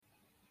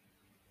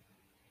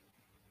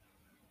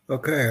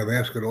Okay, I'm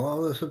asking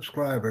all the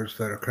subscribers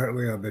that are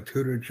currently on the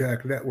Tutor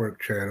Jack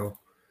Network channel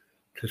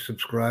to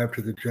subscribe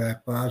to the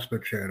Jack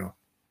Bosma channel.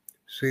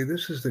 See,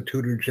 this is the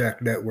Tutor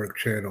Jack Network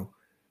channel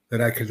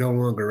that I can no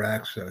longer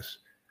access,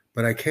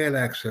 but I can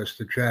access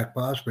the Jack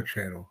Bosma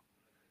channel,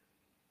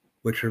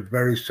 which are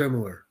very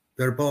similar.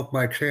 They're both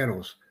my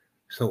channels.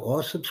 So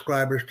all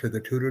subscribers to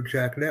the Tutor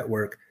Jack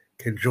Network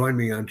can join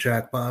me on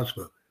Jack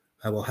Bosma.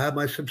 I will have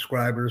my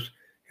subscribers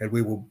and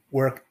we will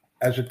work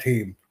as a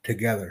team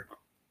together.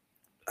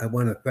 I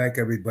want to thank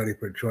everybody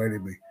for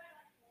joining me.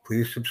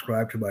 Please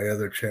subscribe to my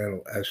other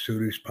channel as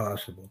soon as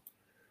possible.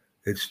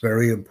 It's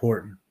very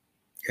important.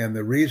 And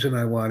the reason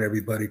I want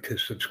everybody to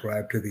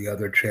subscribe to the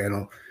other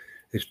channel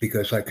is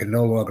because I can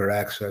no longer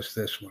access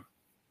this one,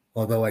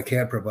 although I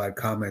can't provide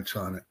comments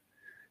on it.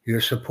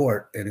 Your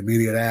support and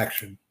immediate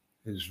action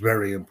is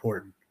very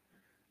important.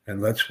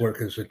 And let's work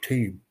as a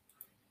team.